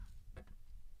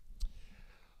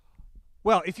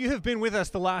Well, if you have been with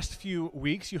us the last few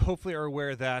weeks, you hopefully are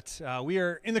aware that we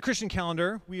are in the Christian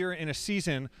calendar, we are in a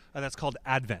season that's called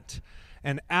Advent.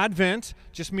 And Advent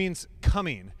just means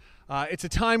coming. It's a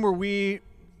time where we,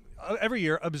 every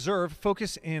year,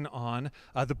 focus in on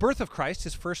the birth of Christ,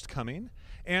 his first coming,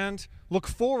 and look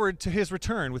forward to his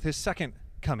return with his second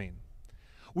coming.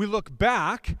 We look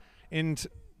back and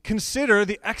consider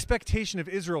the expectation of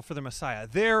Israel for the Messiah.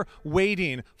 They're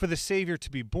waiting for the Savior to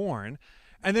be born.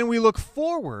 And then we look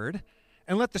forward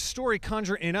and let the story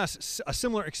conjure in us a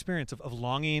similar experience of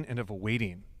longing and of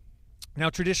awaiting. Now,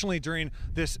 traditionally during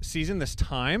this season, this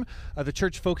time, the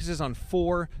church focuses on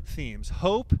 4 themes: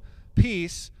 hope,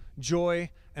 peace,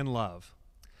 joy, and love.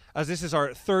 As this is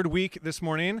our third week this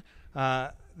morning,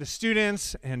 the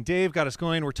students and Dave got us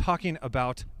going. We're talking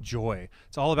about joy.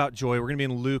 It's all about joy. We're going to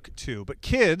be in Luke 2. But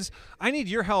kids, I need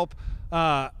your help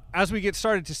as we get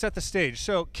started to set the stage.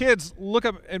 So kids, look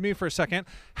up at me for a second.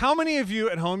 How many of you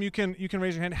at home, you can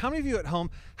raise your hand, how many of you at home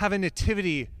have a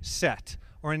nativity set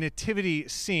or a nativity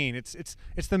scene? It's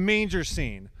the manger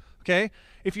scene, okay?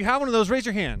 If you have one of those, raise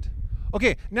your hand.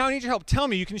 Okay, now I need your help. Tell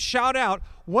me, you can shout out,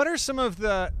 what are some of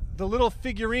the little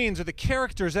figurines or the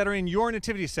characters that are in your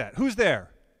nativity set? Who's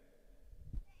there?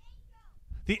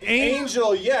 The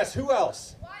angel, yes. Who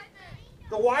else?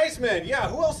 The wise men, yeah.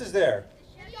 Who else is there?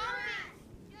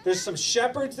 There's some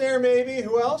shepherds there, maybe.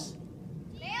 Who else?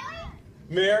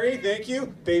 Mary, thank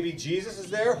you. Baby Jesus is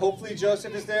there. Hopefully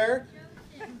Joseph is there.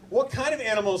 What kind of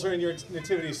animals are in your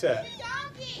nativity set?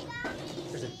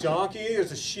 There's a donkey.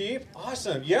 There's a sheep.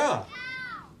 Awesome. Yeah.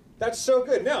 That's so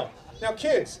good. Now,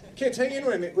 kids, hang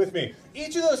in with me.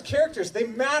 Each of those characters, they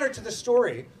matter to the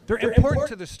story. They're important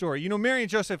to the story. You know, Mary and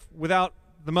Joseph, without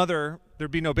the mother, there'd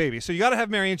be no baby. So you got to have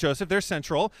Mary and Joseph. They're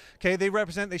central. Okay,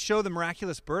 they show the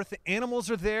miraculous birth. The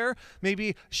animals are there.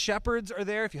 Maybe shepherds are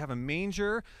there if you have a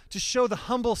manger to show the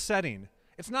humble setting.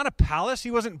 It's not a palace.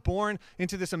 He wasn't born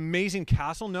into this amazing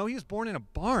castle. No, he was born in a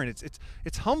barn.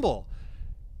 It's humble.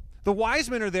 The wise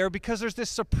men are there because there's this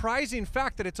surprising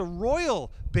fact that it's a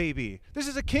royal baby. This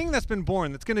is a king that's been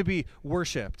born that's going to be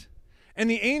worshipped. And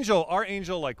the angel, our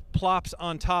angel, like plops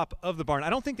on top of the barn. I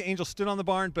don't think the angel stood on the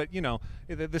barn, but you know,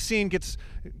 the scene gets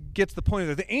the point of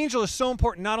it. The angel is so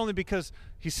important not only because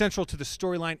he's central to the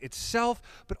storyline itself,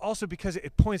 but also because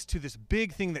it points to this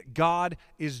big thing that God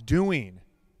is doing.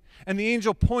 And the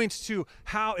angel points to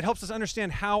how it helps us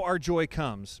understand how our joy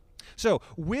comes. So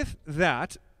with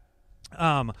that,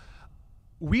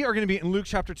 we are going to be in Luke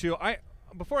chapter 2.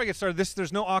 Before I get started,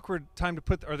 there's no awkward time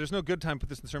to there's no good time to put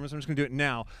this in the sermon, so I'm just going to do it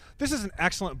now. This is an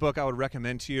excellent book I would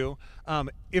recommend to you.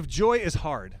 If joy is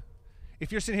hard,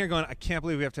 if you're sitting here going, I can't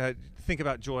believe we have to think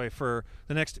about joy for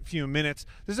the next few minutes,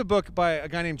 this is a book by a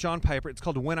guy named John Piper. It's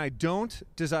called When I Don't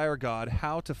Desire God,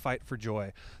 How to Fight for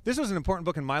Joy. This was an important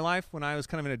book in my life when I was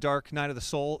kind of in a dark night of the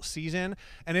soul season.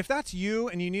 And if that's you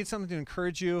and you need something to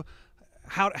encourage you,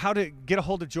 how to get a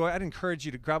hold of joy, I'd encourage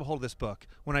you to grab a hold of this book,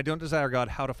 When I Don't Desire God,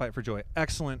 How to Fight for Joy.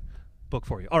 Excellent book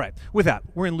for you. All right, with that,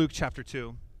 we're in Luke chapter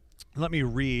 2. Let me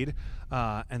read,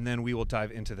 and then we will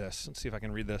dive into this. Let's see if I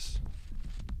can read this.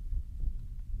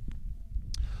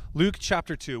 Luke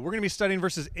chapter 2. We're going to be studying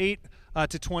verses 8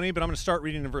 to 20, but I'm going to start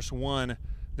reading in verse 1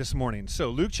 this morning. So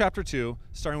Luke chapter 2,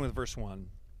 starting with verse 1.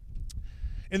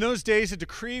 In those days, a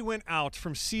decree went out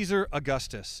from Caesar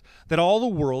Augustus that all the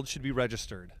world should be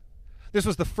registered. This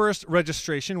was the first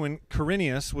registration when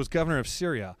Quirinius was governor of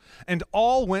Syria, and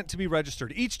all went to be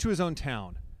registered, each to his own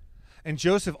town. And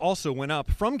Joseph also went up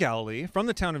from Galilee, from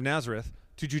the town of Nazareth,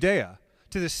 to Judea,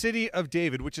 to the city of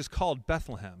David, which is called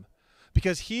Bethlehem,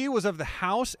 because he was of the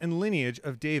house and lineage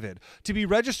of David, to be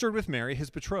registered with Mary, his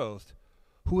betrothed,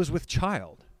 who was with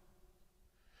child.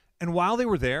 And while they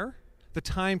were there, the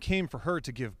time came for her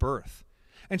to give birth.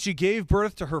 And she gave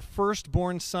birth to her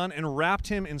firstborn son and wrapped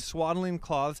him in swaddling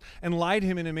cloths and laid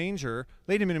him in a manger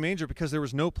because there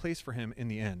was no place for him in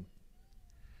the inn.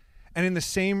 And in the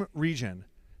same region,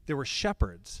 there were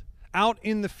shepherds out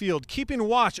in the field, keeping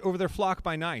watch over their flock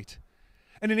by night.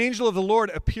 And an angel of the Lord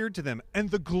appeared to them, and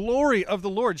the glory of the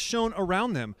Lord shone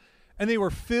around them, and they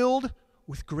were filled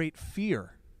with great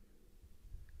fear.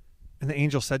 And the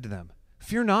angel said to them,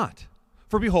 "Fear not,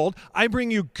 for behold, I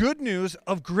bring you good news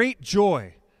of great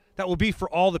joy that will be for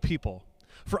all the people.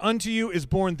 For unto you is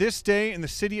born this day in the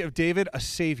city of David a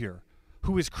Savior,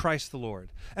 who is Christ the Lord.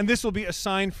 And this will be a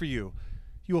sign for you.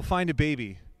 You will find a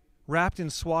baby wrapped in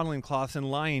swaddling cloths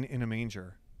and lying in a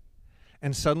manger."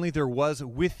 And suddenly there was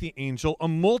with the angel a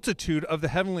multitude of the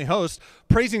heavenly host,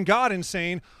 praising God and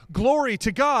saying, "Glory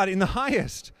to God in the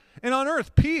highest, and on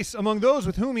earth peace among those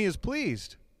with whom he is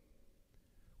pleased."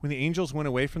 When the angels went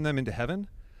away from them into heaven,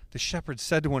 the shepherds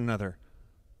said to one another,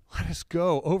 let us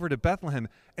go over to Bethlehem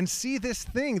and see this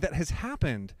thing that has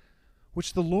happened,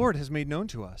 which the Lord has made known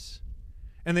to us."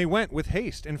 And they went with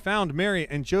haste and found Mary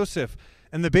and Joseph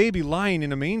and the baby lying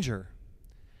in a manger.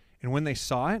 And when they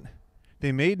saw it,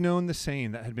 they made known the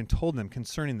saying that had been told them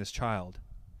concerning this child.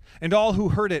 And all who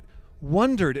heard it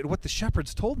wondered at what the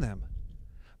shepherds told them.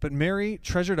 But Mary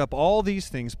treasured up all these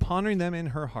things, pondering them in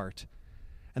her heart.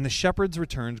 And the shepherds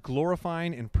returned,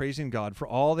 glorifying and praising God for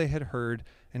all they had heard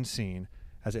and seen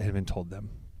as it had been told them.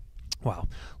 Wow.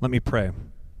 Let me pray.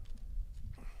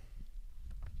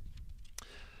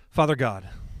 Father God,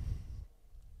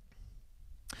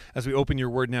 as we open your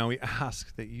word now, we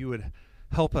ask that you would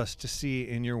help us to see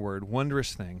in your word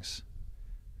wondrous things.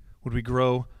 Would we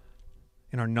grow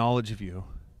in our knowledge of you,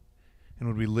 and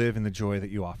would we live in the joy that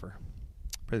you offer?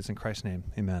 Pray this in Christ's name.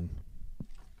 Amen.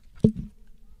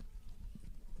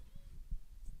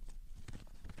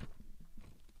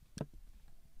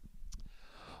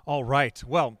 All right.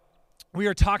 Well, we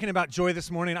are talking about joy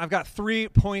this morning. I've got 3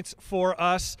 points for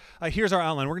us. Here's our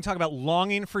outline. We're going to talk about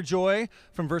longing for joy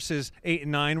from verses 8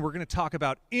 and 9. We're going to talk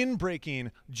about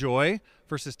inbreaking joy,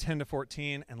 verses 10 to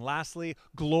 14. And lastly,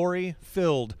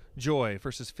 glory-filled joy,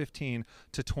 verses 15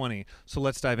 to 20. So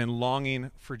let's dive in.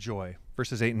 Longing for joy,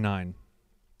 verses 8 and 9.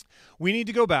 We need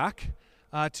to go back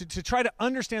to try to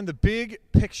understand the big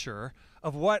picture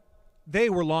of what they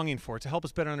were longing for to help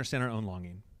us better understand our own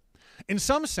longing. In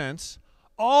some sense,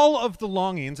 all of the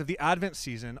longings of the Advent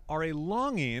season are a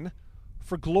longing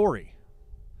for glory,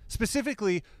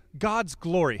 specifically God's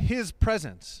glory, his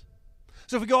presence.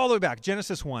 So if we go all the way back,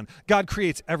 Genesis 1, God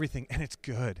creates everything, and it's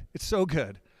good. It's so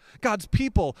good. God's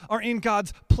people are in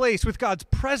God's place with God's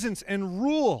presence and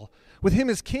rule with him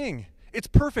as king. It's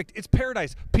perfect. It's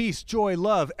paradise, peace, joy,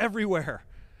 love everywhere.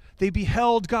 They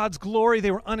beheld God's glory.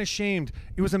 They were unashamed.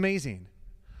 It was amazing.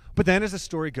 But then as the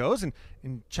story goes, and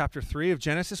in chapter 3 of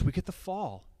Genesis, we get the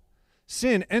fall.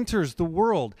 Sin enters the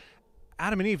world.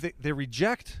 Adam and Eve, they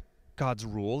reject God's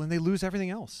rule, and they lose everything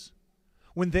else.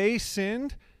 When they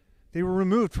sinned, they were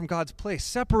removed from God's place,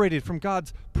 separated from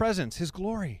God's presence, his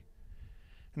glory.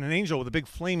 And an angel with a big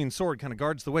flaming sword kind of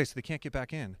guards the way so they can't get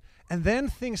back in. And then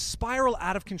things spiral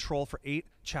out of control for 8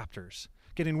 chapters,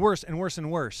 getting worse and worse and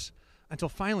worse, until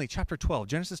finally, chapter 12,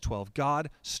 Genesis 12, God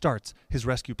starts his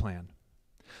rescue plan.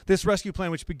 This rescue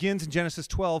plan, which begins in Genesis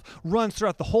 12, runs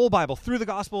throughout the whole Bible, through the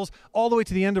Gospels, all the way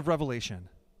to the end of Revelation.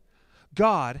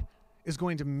 God is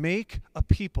going to make a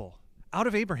people out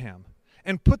of Abraham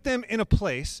and put them in a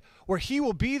place where he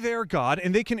will be their God,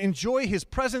 and they can enjoy his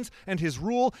presence and his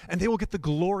rule, and they will get the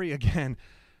glory again.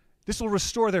 This will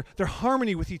restore their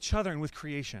harmony with each other and with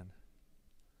creation.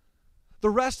 The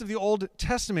rest of the Old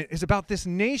Testament is about this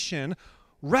nation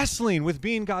wrestling with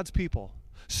being God's people,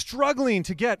 struggling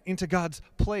to get into God's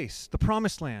place, the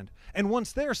promised land. And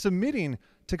once there, submitting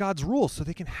to God's rules so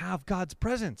they can have God's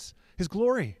presence, his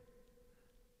glory.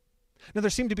 Now,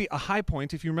 there seemed to be a high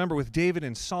point, if you remember, with David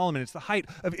and Solomon. It's the height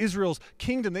of Israel's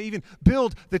kingdom. They even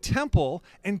build the temple,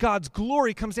 and God's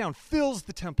glory comes down, fills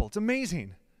the temple. It's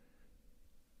amazing.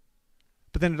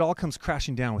 But then it all comes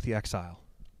crashing down with the exile.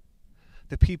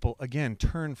 The people, again,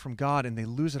 turn from God, and they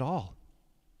lose it all.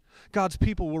 God's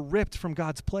people were ripped from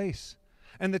God's place.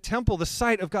 And the temple, the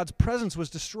site of God's presence, was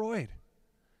destroyed.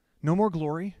 No more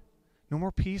glory, no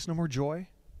more peace, no more joy.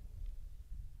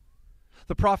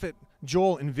 The prophet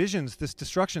Joel envisions this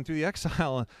destruction through the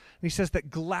exile, and he says that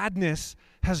gladness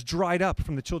has dried up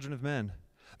from the children of men,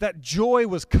 that joy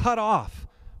was cut off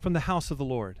from the house of the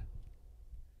Lord.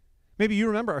 Maybe you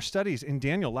remember our studies in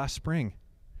Daniel last spring.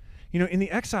 You know, in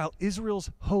the exile, Israel's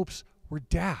hopes were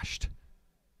dashed.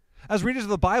 As readers of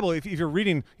the Bible, if you're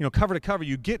reading, cover to cover,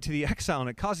 you get to the exile and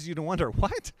it causes you to wonder,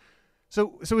 what?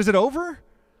 So is it over?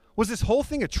 Was this whole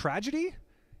thing a tragedy?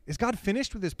 Is God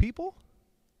finished with his people?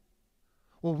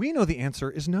 Well, we know the answer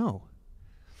is no.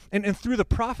 And through the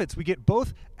prophets, we get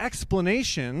both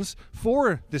explanations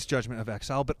for this judgment of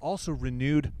exile, but also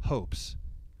renewed hopes.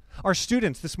 Our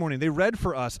students this morning, they read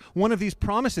for us one of these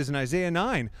promises in Isaiah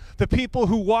 9. The people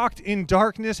who walked in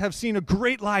darkness have seen a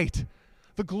great light.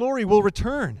 The glory will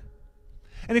return.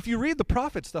 And if you read the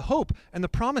prophets, the hope and the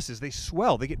promises, they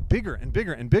swell. They get bigger and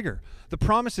bigger and bigger. The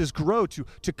promises grow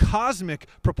to cosmic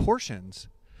proportions.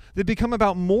 They become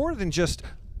about more than just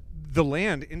the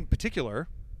land in particular.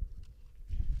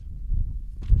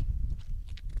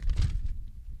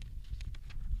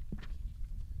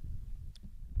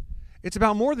 It's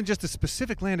about more than just the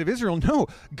specific land of Israel. No,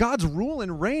 God's rule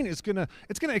and reign it's going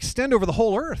to extend over the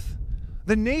whole earth.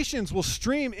 The nations will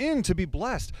stream in to be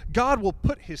blessed. God will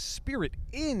put his spirit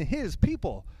in his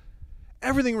people.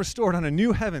 Everything restored on a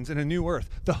new heavens and a new earth.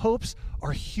 The hopes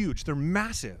are huge. They're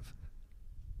massive.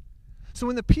 So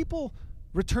when the people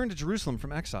return to Jerusalem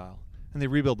from exile and they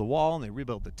rebuild the wall and they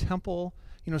rebuild the temple,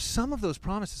 some of those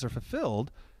promises are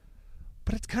fulfilled,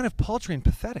 but it's kind of paltry and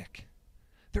pathetic.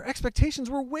 Their expectations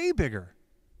were way bigger.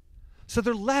 So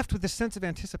they're left with this sense of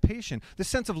anticipation, this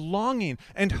sense of longing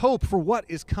and hope for what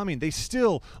is coming. They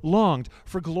still longed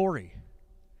for glory.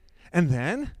 And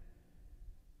then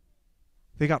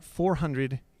they got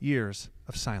 400 years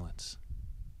of silence.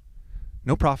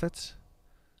 No prophets,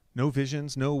 no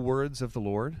visions, no words of the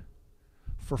Lord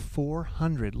for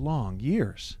 400 long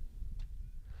years.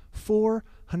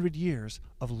 400 years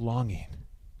of longing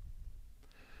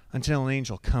until an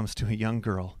angel comes to a young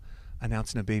girl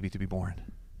announcing a baby to be born.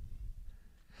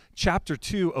 Chapter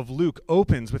 2 of Luke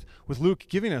opens with Luke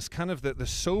giving us kind of the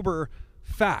sober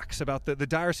facts about the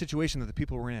dire situation that the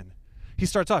people were in. He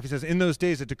starts off, he says, in those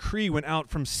days a decree went out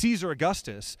from Caesar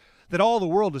Augustus that all the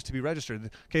world was to be registered.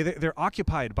 Okay, they're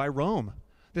occupied by Rome.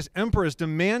 This emperor is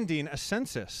demanding a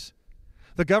census.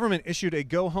 The government issued a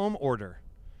go-home order.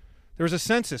 There was a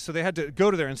census, so they had to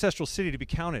go to their ancestral city to be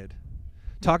counted.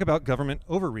 Talk about government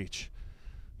overreach.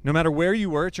 No matter where you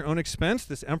were at your own expense,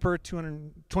 this emperor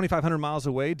 2,500 miles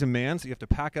away demands that you have to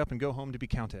pack up and go home to be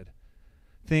counted.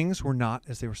 Things were not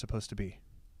as they were supposed to be.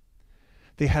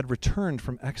 They had returned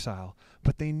from exile,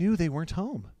 but they knew they weren't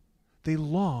home. They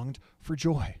longed for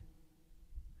joy.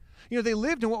 They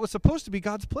lived in what was supposed to be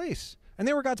God's place, and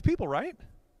they were God's people, right?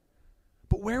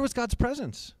 But where was God's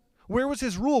presence? Where was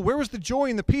his rule? Where was the joy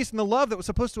and the peace and the love that was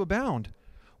supposed to abound?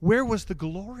 Where was the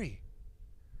glory?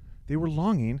 They were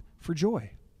longing for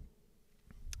joy.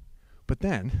 But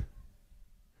then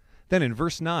in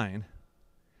verse 9,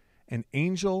 an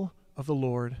angel of the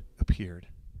Lord appeared,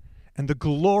 and the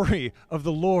glory of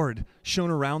the Lord shone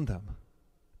around them.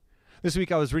 This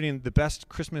week I was reading The Best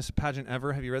Christmas Pageant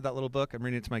Ever. Have you read that little book? I'm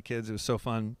reading it to my kids. It was so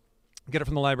fun. Get it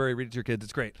from the library, read it to your kids.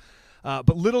 It's great.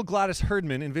 But little Gladys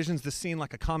Herdman envisions the scene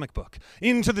like a comic book.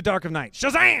 Into the dark of night,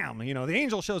 Shazam! The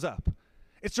angel shows up.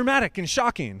 It's dramatic and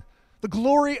shocking. The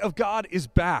glory of God is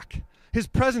back. His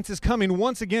presence is coming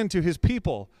once again to his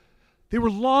people. They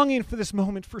were longing for this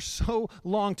moment for so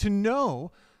long, to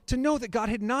know that God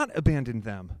had not abandoned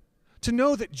them, to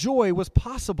know that joy was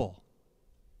possible.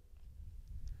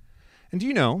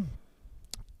 And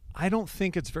I don't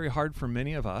think it's very hard for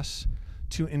many of us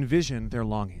to envision their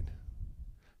longing,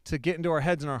 to get into our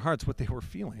heads and our hearts what they were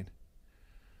feeling.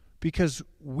 Because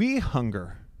we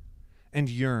hunger and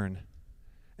yearn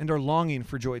and are longing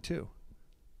for joy too.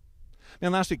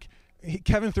 Man, last week,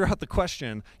 Kevin threw out the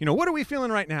question, what are we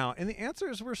feeling right now? And the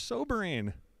answers were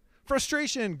sobering.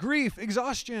 Frustration, grief,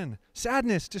 exhaustion,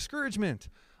 sadness, discouragement,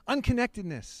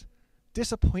 unconnectedness,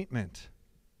 disappointment.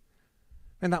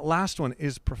 And that last one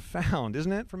is profound,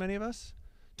 isn't it, for many of us?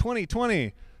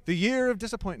 2020, the year of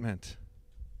disappointment.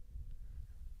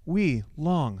 We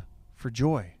long for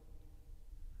joy.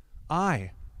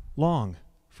 I long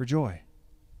for joy.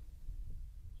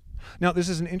 Now, this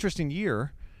is an interesting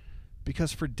year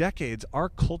because for decades, our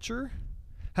culture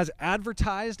has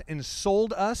advertised and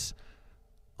sold us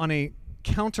on a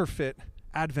counterfeit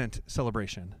Advent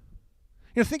celebration.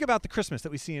 Think about the Christmas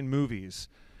that we see in movies,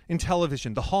 in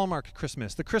television, the Hallmark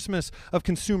Christmas, the Christmas of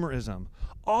consumerism.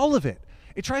 All of it.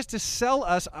 It tries to sell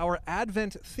us our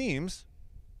Advent themes,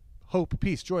 hope,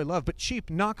 peace, joy, love, but cheap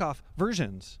knockoff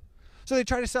versions. So they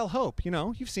try to sell hope.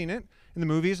 You've seen it in the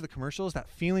movies, the commercials, that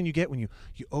feeling you get when you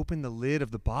open the lid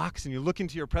of the box and you look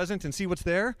into your present and see what's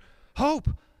there. Hope.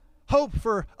 Hope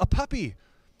for a puppy.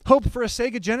 Hope for a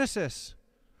Sega Genesis.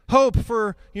 Hope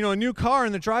for, a new car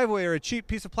in the driveway or a cheap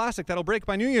piece of plastic that'll break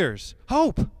by New Year's.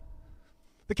 Hope.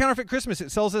 The counterfeit Christmas,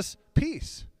 it sells us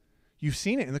peace. You've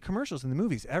seen it in the commercials, in the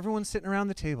movies. Everyone's sitting around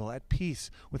the table at peace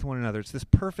with one another. It's this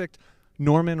perfect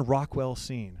Norman Rockwell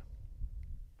scene.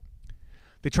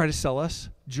 They try to sell us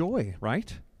joy,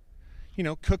 right?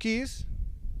 Cookies,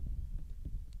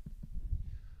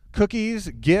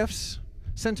 gifts,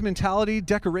 sentimentality,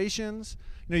 decorations.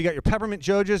 You got your peppermint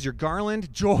Jojas, your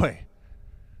garland, joy.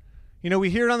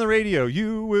 We hear it on the radio.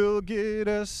 You will get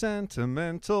a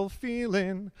sentimental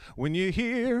feeling when you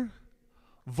hear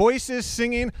voices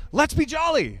singing, let's be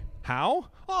jolly. How?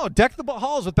 Oh, deck the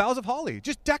halls with boughs of holly.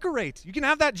 Just decorate. You can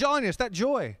have that jolliness, that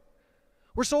joy.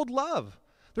 We're sold love.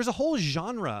 There's a whole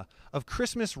genre of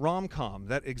Christmas rom-com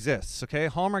that exists, okay?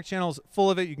 Hallmark Channel's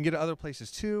full of it. You can get it other places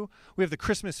too. We have the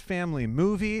Christmas family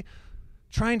movie,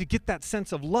 trying to get that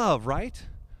sense of love, right?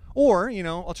 Or,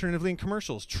 alternatively in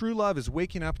commercials, true love is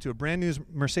waking up to a brand new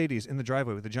Mercedes in the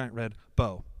driveway with a giant red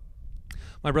bow.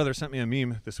 My brother sent me a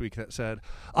meme this week that said,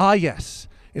 yes,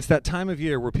 it's that time of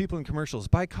year where people in commercials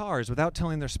buy cars without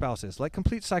telling their spouses, like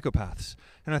complete psychopaths.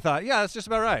 And I thought, yeah, that's just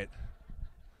about right.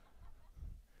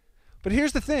 But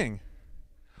here's the thing.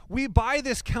 We buy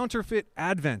this counterfeit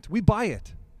Advent. We buy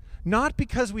it, not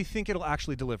because we think it'll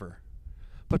actually deliver,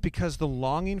 but because the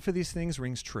longing for these things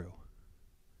rings true.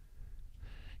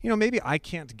 Maybe I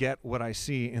can't get what I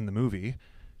see in the movie,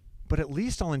 but at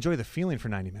least I'll enjoy the feeling for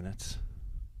 90 minutes.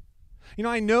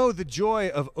 I know the joy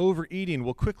of overeating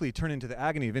will quickly turn into the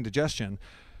agony of indigestion,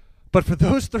 but for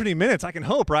those 30 minutes, I can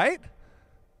hope, right?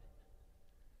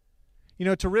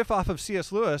 To riff off of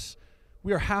C.S. Lewis,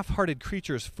 we are half-hearted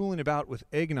creatures fooling about with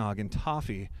eggnog and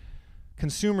toffee,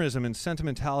 consumerism and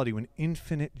sentimentality when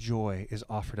infinite joy is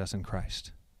offered us in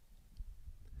Christ.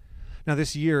 Now,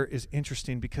 this year is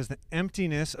interesting because the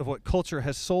emptiness of what culture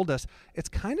has sold us, it's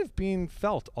kind of being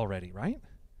felt already, right?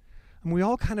 And we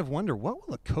all kind of wonder, what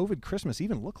will a COVID Christmas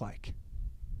even look like?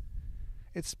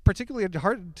 It's particularly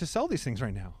hard to sell these things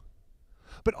right now.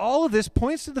 But all of this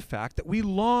points to the fact that we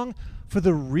long for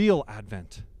the real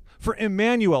Advent, for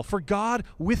Emmanuel, for God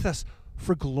with us,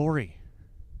 for glory.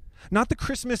 Not the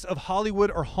Christmas of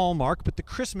Hollywood or Hallmark, but the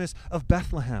Christmas of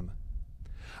Bethlehem.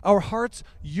 Our hearts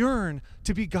yearn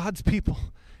to be God's people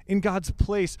in God's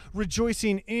place,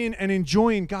 rejoicing in and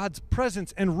enjoying God's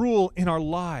presence and rule in our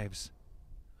lives.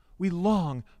 We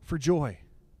long for joy.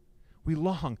 We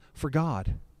long for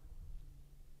God.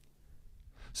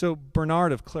 So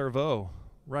Bernard of Clairvaux,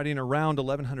 writing around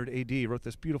 1100 AD, wrote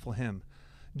this beautiful hymn.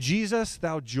 Jesus,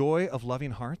 thou joy of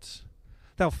loving hearts,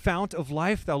 thou fount of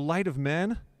life, thou light of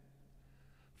men,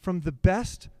 from the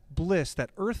best bliss that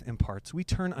earth imparts, we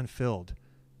turn unfilled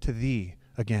to thee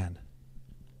again.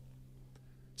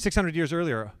 600 years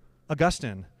earlier,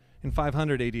 Augustine, in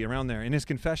 500 AD, around there, in his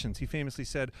Confessions, he famously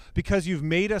said, because you've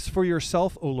made us for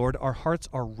yourself, O Lord, our hearts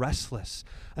are restless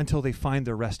until they find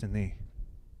their rest in thee.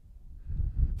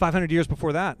 500 years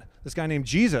before that, this guy named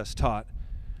Jesus taught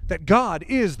that God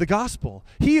is the gospel.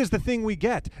 He is the thing we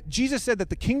get. Jesus said that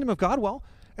the kingdom of God, well,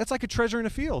 that's like a treasure in a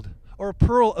field or a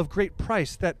pearl of great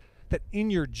price that in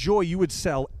your joy you would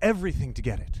sell everything to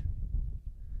get it.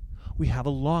 We have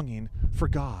a longing for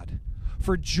God,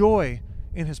 for joy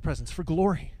in his presence, for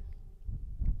glory.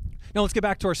 Now let's get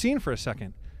back to our scene for a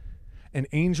second. An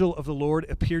angel of the Lord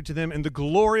appeared to them, and the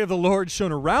glory of the Lord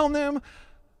shone around them.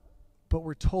 But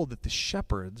we're told that the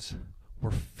shepherds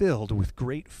were filled with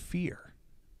great fear.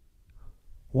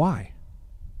 Why?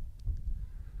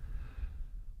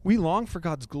 We long for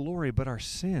God's glory, but our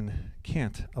sin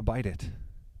can't abide it.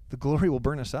 The glory will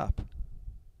burn us up.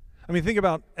 I mean, think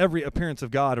about every appearance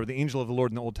of God or the angel of the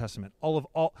Lord in the Old Testament.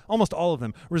 Almost all of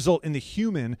them result in the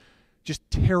human just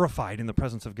terrified in the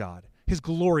presence of God. His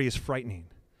glory is frightening.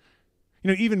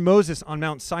 Even Moses on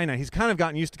Mount Sinai, he's kind of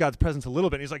gotten used to God's presence a little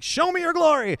bit. He's like, show me your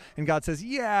glory. And God says,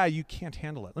 yeah, you can't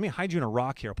handle it. Let me hide you in a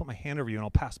rock here. I'll put my hand over you and I'll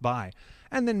pass by.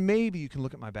 And then maybe you can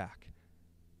look at my back.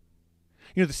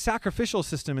 The sacrificial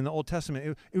system in the Old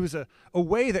Testament, it was a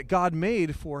way that God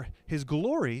made for his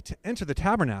glory to enter the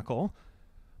tabernacle,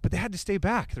 but they had to stay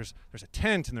back. There's a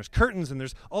tent and there's curtains and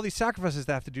there's all these sacrifices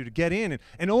they have to do to get in.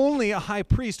 And only a high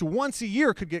priest once a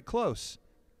year could get close.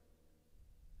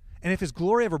 And if his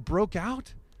glory ever broke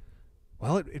out,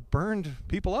 well, it burned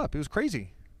people up. It was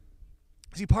crazy.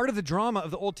 See, part of the drama of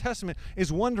the Old Testament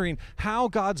is wondering how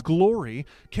God's glory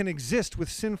can exist with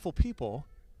sinful people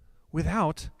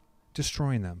without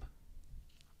destroying them.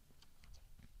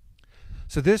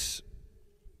 So this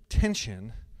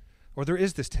tension, or there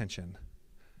is this tension.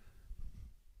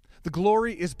 The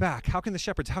glory is back. How can the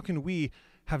shepherds, how can we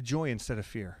have joy instead of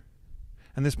fear?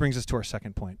 And this brings us to our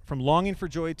second point. From longing for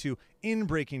joy to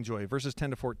inbreaking joy, verses 10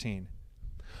 to 14.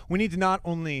 We need to not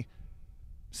only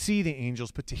see the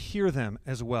angels, but to hear them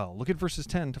as well. Look at verses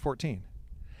 10 to 14.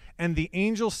 And the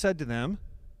angel said to them,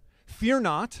 fear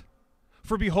not,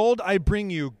 for behold, I bring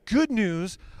you good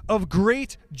news of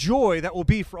great joy that will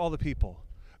be for all the people.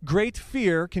 Great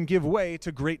fear can give way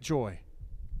to great joy.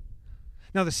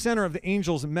 Now, the center of the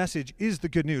angel's message is the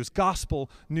good news, gospel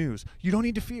news. You don't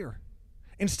need to fear.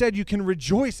 Instead, you can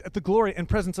rejoice at the glory and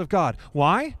presence of God.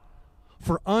 Why?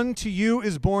 For unto you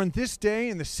is born this day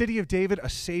in the city of David a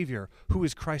Savior, who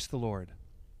is Christ the Lord.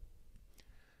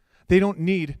 They don't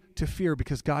need to fear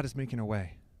because God is making a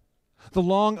way. The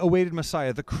long-awaited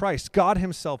Messiah, the Christ, God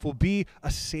himself, will be a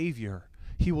Savior.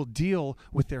 He will deal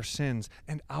with their sins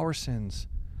and our sins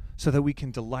so that we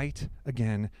can delight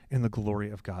again in the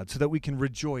glory of God, so that we can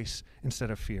rejoice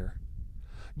instead of fear.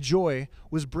 Joy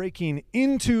was breaking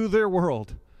into their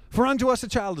world. For unto us a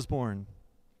child is born.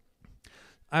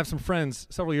 I have some friends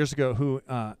several years ago who,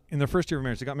 in their first year of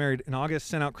marriage, they got married in August,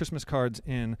 sent out Christmas cards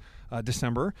in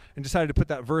December, and decided to put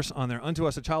that verse on there, unto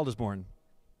us a child is born.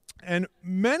 And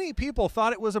many people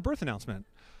thought it was a birth announcement.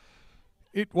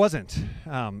 It wasn't.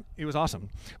 It was awesome.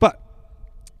 But,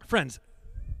 friends,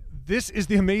 This is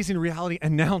the amazing reality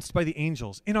announced by the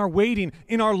angels. In our waiting,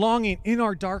 in our longing, in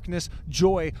our darkness,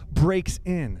 joy breaks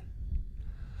in.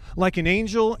 Like an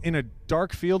angel in a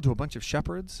dark field to a bunch of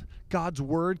shepherds, God's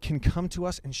word can come to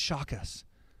us and shock us,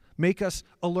 make us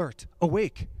alert,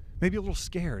 awake, maybe a little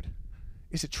scared.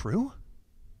 Is it true?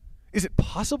 Is it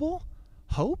possible?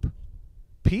 Hope?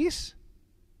 Peace?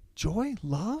 Joy?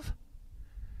 Love?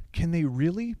 Can they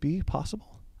really be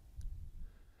possible?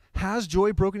 Has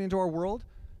joy broken into our world?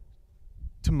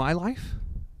 To my life?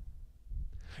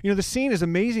 You know, the scene is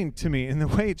amazing to me in the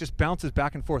way it just bounces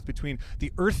back and forth between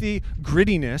the earthy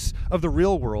grittiness of the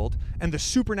real world and the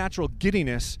supernatural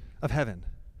giddiness of heaven.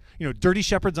 You know, dirty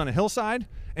shepherds on a hillside,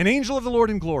 an angel of the Lord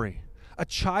in glory, a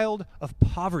child of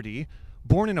poverty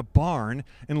born in a barn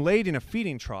and laid in a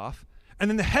feeding trough, and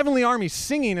then the heavenly army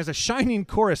singing as a shining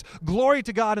chorus, glory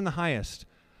to God in the highest.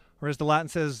 Or as the Latin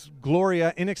says,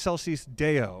 Gloria in excelsis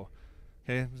Deo.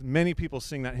 Okay, many people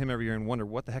sing that hymn every year and wonder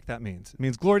what the heck that means. It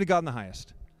means glory to God in the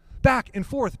highest. Back and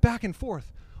forth, back and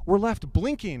forth. We're left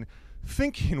blinking,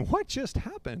 thinking, what just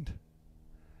happened?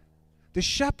 The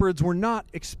shepherds were not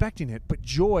expecting it, but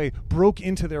joy broke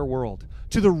into their world,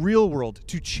 to the real world,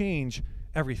 to change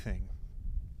everything.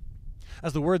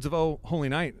 As the words of O Holy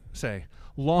Night say,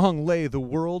 long lay the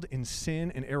world in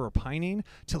sin and error pining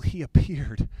till he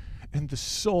appeared, and the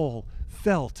soul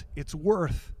felt its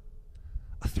worth.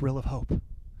 A thrill of hope.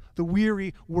 The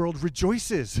weary world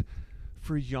rejoices,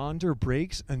 for yonder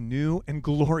breaks a new and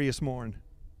glorious morn.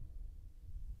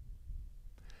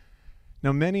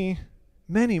 Now, many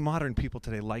modern people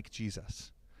today like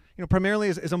Jesus, you know, primarily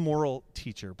as a moral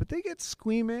teacher, but they get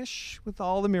squeamish with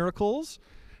all the miracles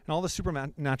and all the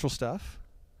supernatural stuff.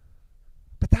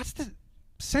 But that's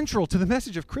central to the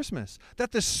message of Christmas,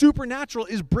 that the supernatural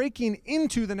is breaking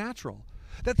into the natural,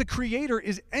 that the Creator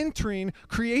is entering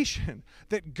creation,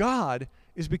 that God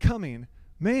is becoming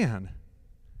man.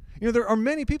 You know, there are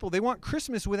many people, they want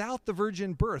Christmas without the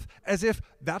virgin birth, as if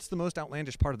that's the most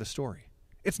outlandish part of the story.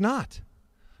 It's not.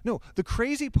 No, the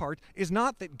crazy part is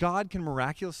not that God can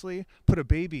miraculously put a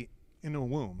baby in a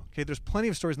womb. Okay, there's plenty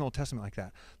of stories in the Old Testament like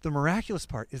that. The miraculous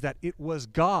part is that it was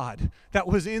God that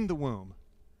was in the womb.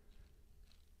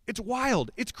 It's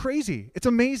wild. It's crazy. It's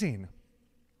amazing.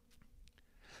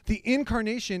 The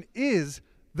incarnation is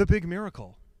the big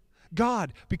miracle.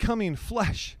 God becoming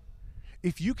flesh.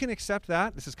 If you can accept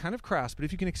that, this is kind of crass, but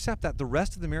if you can accept that, the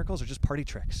rest of the miracles are just party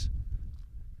tricks.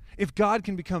 If God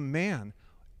can become man,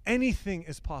 anything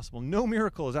is possible. No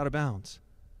miracle is out of bounds.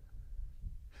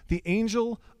 The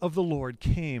angel of the Lord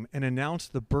came and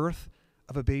announced the birth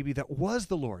of a baby that was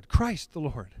the Lord, Christ the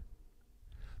Lord.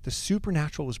 The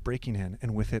supernatural was breaking in,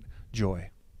 and with it,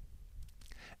 joy.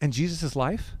 And Jesus'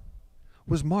 life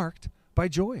was marked by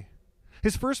joy.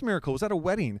 His first miracle was at a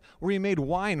wedding where he made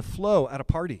wine flow at a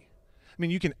party. I mean,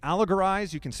 you can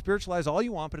allegorize, you can spiritualize all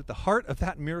you want, but at the heart of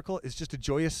that miracle is just a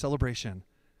joyous celebration.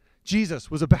 Jesus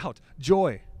was about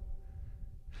joy.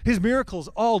 His miracles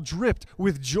all dripped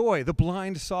with joy. The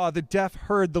blind saw, the deaf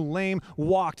heard, the lame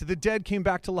walked, the dead came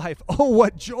back to life. Oh,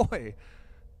 what joy!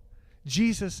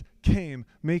 Jesus came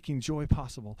making joy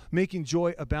possible, making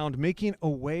joy abound, making a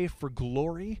way for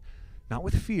glory, not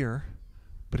with fear,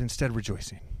 but instead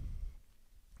rejoicing.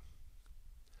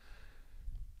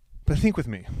 But think with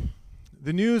me.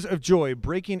 The news of joy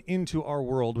breaking into our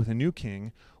world with a new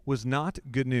king was not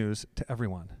good news to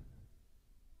everyone.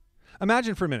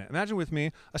 Imagine for a minute, imagine with me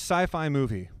a sci-fi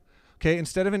movie. Okay,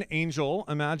 instead of an angel,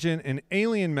 imagine an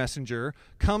alien messenger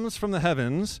comes from the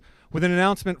heavens with an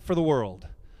announcement for the world.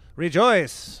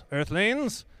 Rejoice,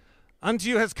 earthlings! Unto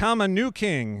you has come a new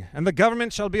king, and the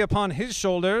government shall be upon his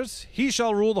shoulders. He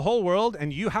shall rule the whole world,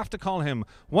 and you have to call him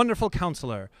Wonderful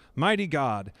Counselor, Mighty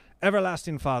God,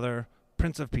 Everlasting Father,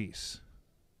 Prince of Peace.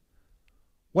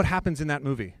 What happens in that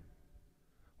movie?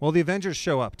 Well, the Avengers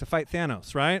show up to fight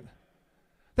Thanos, right?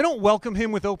 They don't welcome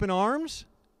him with open arms.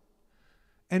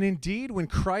 And indeed, when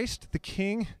Christ the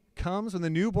King comes, when the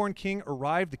newborn king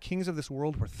arrived, the kings of this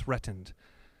world were threatened.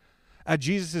 At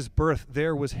Jesus' birth,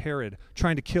 there was Herod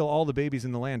trying to kill all the babies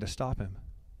in the land to stop him.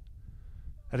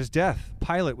 At his death,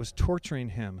 Pilate was torturing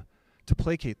him to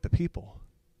placate the people.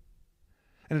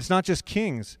 And it's not just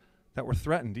kings that were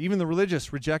threatened. Even the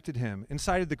religious rejected him,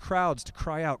 incited the crowds to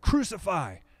cry out,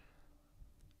 "Crucify!"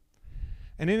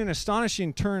 And in an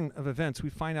astonishing turn of events,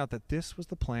 we find out that this was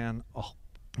the plan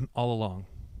all along.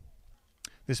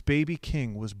 This baby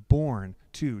king was born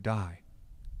to die.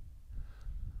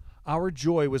 Our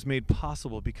joy was made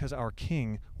possible because our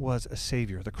king was a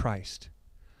savior, the Christ.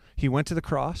 He went to the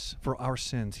cross for our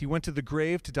sins. He went to the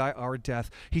grave to die our death.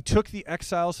 He took the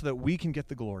exile so that we can get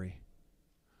the glory.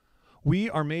 We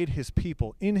are made his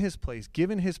people in his place,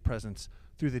 given his presence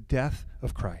through the death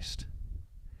of Christ.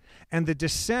 And the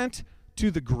descent to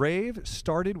the grave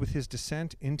started with his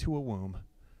descent into a womb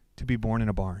to be born in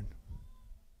a barn.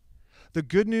 The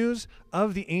good news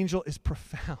of the angel is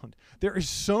profound. There is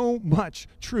so much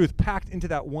truth packed into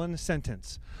that one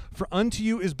sentence. For unto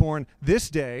you is born this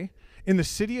day in the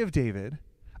city of David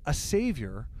a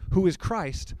Savior who is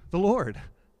Christ the Lord.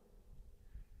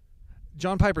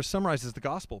 John Piper summarizes the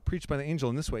gospel preached by the angel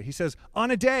in this way. He says,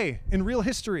 on a day in real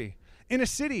history, in a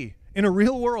city, in a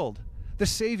real world, the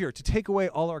Savior to take away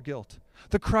all our guilt,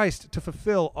 the Christ to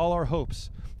fulfill all our hopes,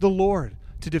 the Lord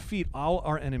to defeat all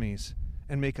our enemies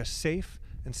and make us safe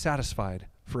and satisfied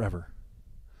forever.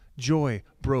 Joy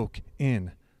broke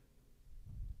in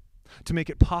to make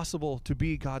it possible to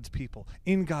be God's people,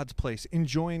 in God's place,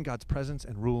 enjoying God's presence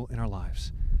and rule in our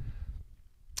lives.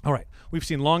 All right, we've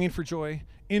seen longing for joy,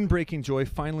 in-breaking joy.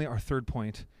 Finally, our third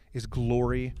point is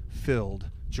glory-filled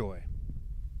joy.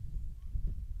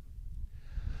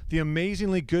 The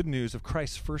amazingly good news of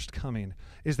Christ's first coming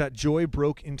is that joy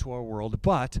broke into our world,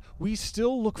 but we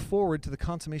still look forward to the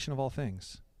consummation of all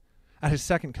things. At his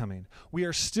second coming, we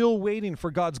are still waiting for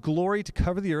God's glory to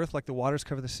cover the earth like the waters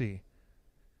cover the sea.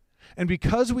 And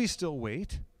because we still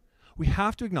wait, we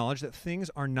have to acknowledge that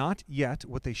things are not yet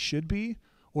what they should be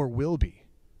or will be.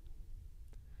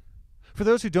 For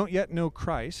those who don't yet know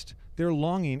Christ, their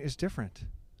longing is different.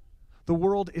 The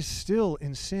world is still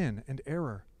in sin and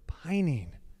error,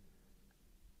 pining.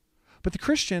 But the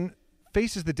Christian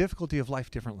faces the difficulty of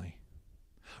life differently.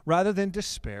 Rather than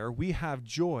despair, we have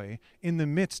joy in the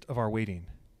midst of our waiting.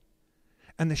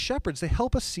 And the shepherds, they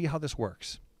help us see how this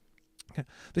works. Okay.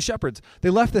 The shepherds, they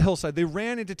left the hillside. They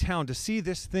ran into town to see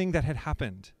this thing that had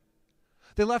happened.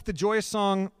 They left the joyous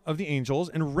song of the angels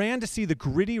and ran to see the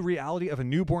gritty reality of a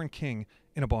newborn king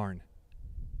in a barn.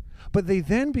 But they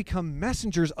then become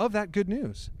messengers of that good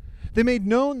news. They made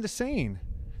known the saying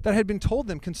that had been told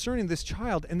them concerning this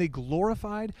child, and they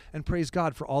glorified and praised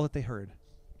God for all that they heard.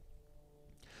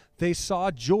 They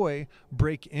saw joy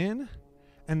break in,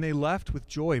 and they left with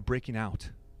joy breaking out.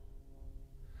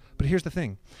 But here's the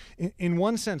thing. In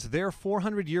one sense, their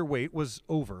 400-year wait was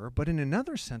over, but in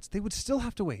another sense, they would still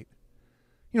have to wait.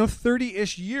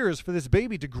 30-ish years for this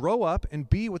baby to grow up and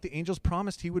be what the angels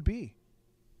promised he would be.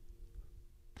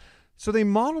 So they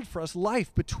modeled for us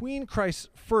life between Christ's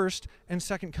first and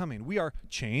second coming. We are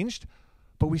changed,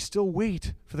 but we still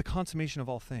wait for the consummation of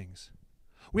all things.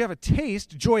 We have a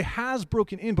taste. Joy has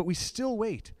broken in, but we still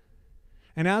wait.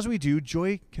 And as we do,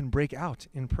 joy can break out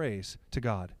in praise to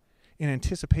God in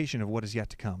anticipation of what is yet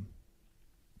to come.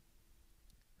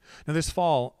 Now this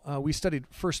fall, we studied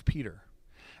 1 Peter,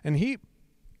 and he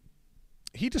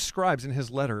describes in his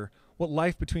letter what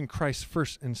life between Christ's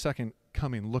first and second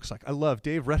coming looks like.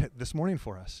 Dave read it this morning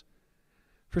for us.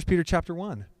 1 Peter chapter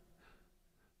 1.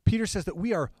 Peter says that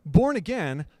we are born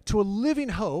again to a living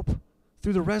hope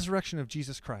through the resurrection of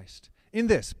Jesus Christ. In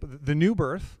this, the new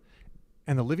birth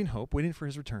and the living hope, waiting for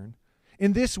his return,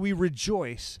 in this we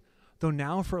rejoice, though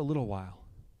now for a little while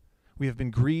we have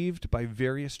been grieved by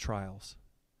various trials.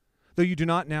 Though you do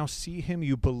not now see him,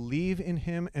 you believe in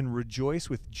him and rejoice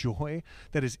with joy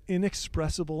that is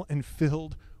inexpressible and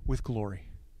filled with glory.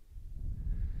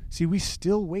 See, we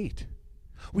still wait.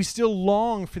 We still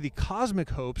long for the cosmic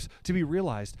hopes to be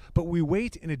realized, but we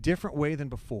wait in a different way than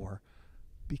before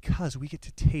because we get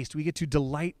to taste, we get to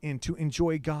delight in, to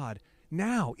enjoy God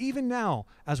now, even now,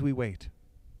 as we wait.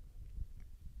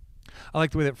 I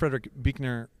like the way that Frederick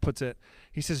Buechner puts it.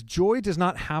 He says, joy does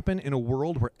not happen in a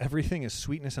world where everything is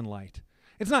sweetness and light.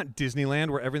 It's not Disneyland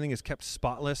where everything is kept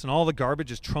spotless and all the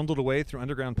garbage is trundled away through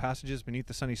underground passages beneath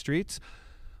the sunny streets.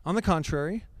 On the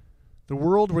contrary, the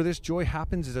world where this joy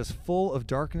happens is as full of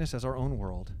darkness as our own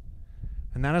world.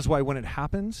 And that is why when it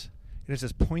happens, it is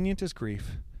as poignant as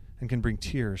grief and can bring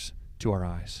tears to our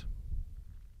eyes.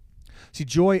 See,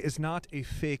 joy is not a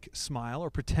fake smile or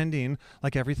pretending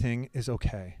like everything is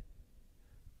okay.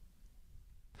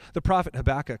 The prophet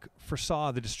Habakkuk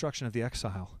foresaw the destruction of the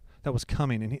exile that was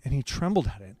coming, and he trembled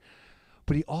at it.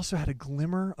 But he also had a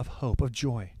glimmer of hope, of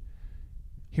joy.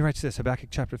 He writes this, Habakkuk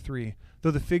chapter 3,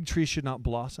 though the fig tree should not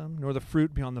blossom, nor the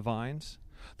fruit be on the vines,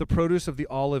 the produce of the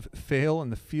olive fail,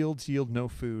 and the fields yield no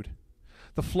food,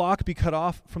 the flock be cut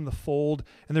off from the fold,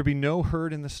 and there be no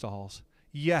herd in the stalls,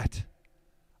 yet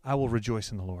I will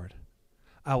rejoice in the Lord.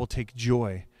 I will take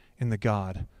joy in the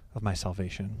God of my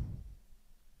salvation.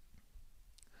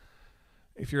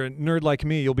 If you're a nerd like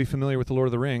me, you'll be familiar with The Lord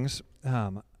of the Rings.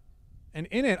 And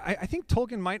in it, I think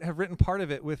Tolkien might have written part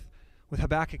of it with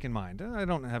Habakkuk in mind. I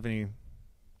don't have any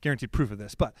guaranteed proof of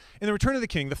this. But in The Return of the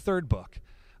King, the third book,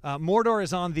 Mordor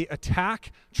is on the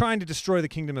attack, trying to destroy the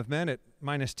kingdom of men at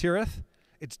Minas Tirith.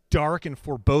 It's dark and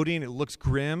foreboding. It looks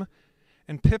grim.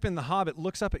 And Pippin the Hobbit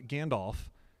looks up at Gandalf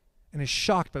and is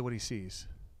shocked by what he sees.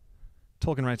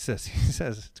 Tolkien writes this. He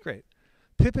says, it's great.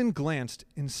 Pippin glanced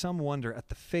in some wonder at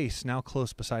the face now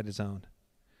close beside his own.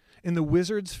 In the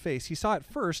wizard's face, he saw at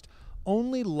first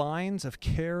only lines of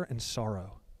care and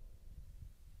sorrow.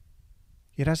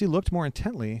 Yet as he looked more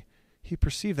intently, he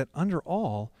perceived that under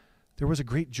all there was a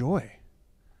great joy,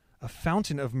 a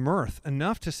fountain of mirth,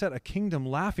 enough to set a kingdom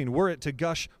laughing were it to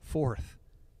gush forth.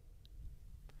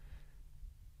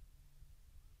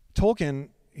 Tolkien,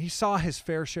 he saw his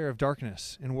fair share of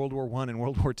darkness in World War I and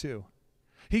World War II.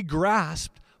 He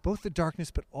grasped both the darkness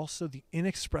but also the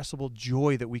inexpressible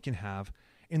joy that we can have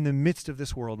in the midst of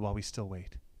this world while we still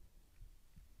wait.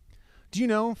 Do you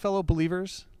know fellow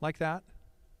believers like that?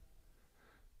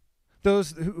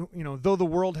 Those who, though the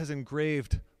world has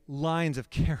engraved lines of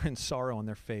care and sorrow on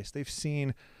their face, they've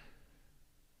seen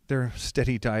their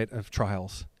steady diet of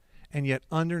trials, and yet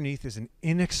underneath is an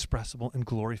inexpressible and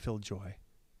glory-filled joy.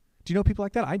 Do you know people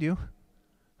like that? I do.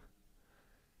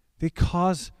 They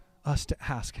cause us to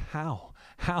ask, how?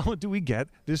 How do we get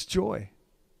this joy?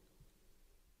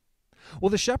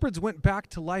 Well, the shepherds went back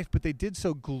to life, but they did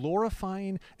so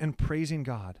glorifying and praising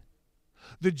God.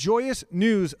 The joyous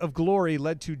news of glory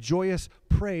led to joyous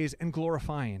praise and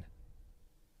glorifying.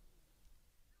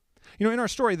 In our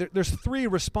story, there's three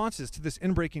responses to this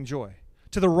inbreaking joy,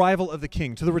 to the arrival of the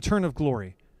king, to the return of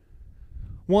glory.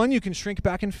 One, you can shrink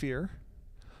back in fear.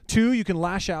 Two, you can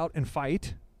lash out and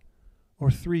fight. Or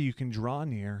three, you can draw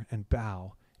near and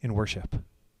bow in worship.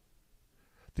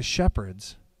 The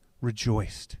shepherds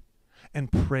rejoiced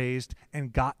and praised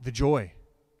and got the joy.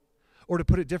 Or to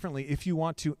put it differently, if you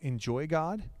want to enjoy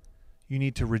God, you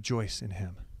need to rejoice in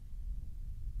him.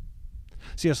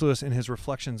 C.S. Lewis, in his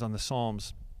reflections on the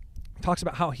Psalms, talks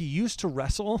about how he used to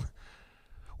wrestle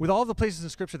with all the places in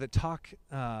Scripture that talk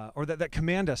or that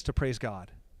command us to praise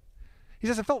God. He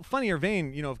says, it felt funny or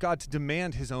vain, of God to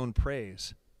demand his own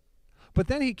praise. But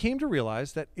then he came to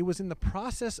realize that it was in the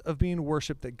process of being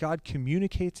worshiped that God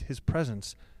communicates his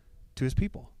presence to his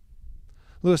people.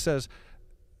 Lewis says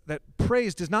that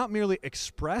praise does not merely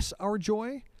express our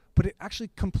joy, but it actually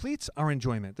completes our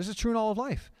enjoyment. This is true in all of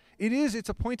life. It is its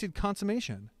appointed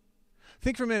consummation.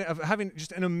 Think for a minute of having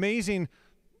just an amazing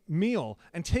meal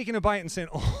and taking a bite and saying,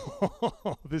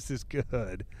 oh, this is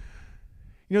good.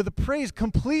 The praise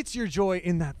completes your joy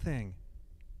in that thing.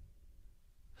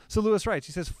 So Lewis writes,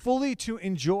 he says, fully to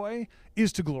enjoy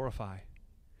is to glorify.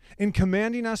 In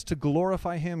commanding us to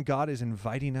glorify him, God is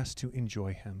inviting us to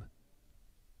enjoy him.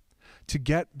 To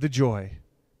get the joy,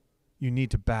 you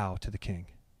need to bow to the king.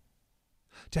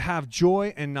 To have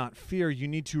joy and not fear, you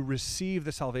need to receive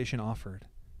the salvation offered.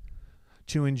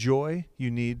 To enjoy,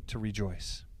 you need to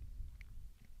rejoice.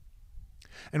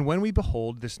 And when we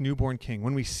behold this newborn king,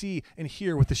 when we see and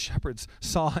hear what the shepherds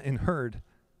saw and heard,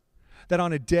 that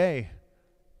on a day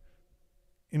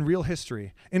in real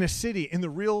history, in a city, in the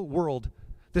real world,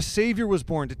 the Savior was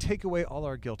born to take away all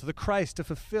our guilt, the Christ to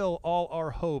fulfill all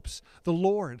our hopes, the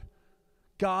Lord,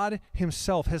 God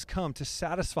himself has come to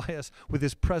satisfy us with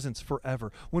his presence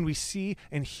forever. When we see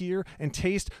and hear and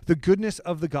taste the goodness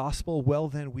of the gospel, well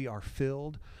then we are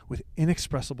filled with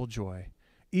inexpressible joy,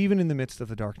 even in the midst of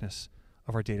the darkness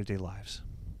of our day-to-day lives.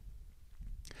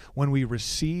 When we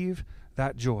receive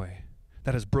that joy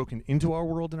that has broken into our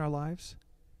world and our lives,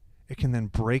 it can then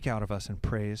break out of us in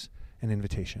praise and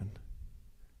invitation.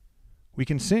 We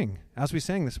can sing, as we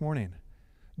sang this morning,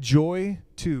 joy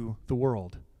to the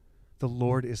world. The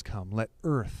Lord is come. Let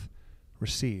earth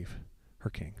receive her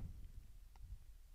King.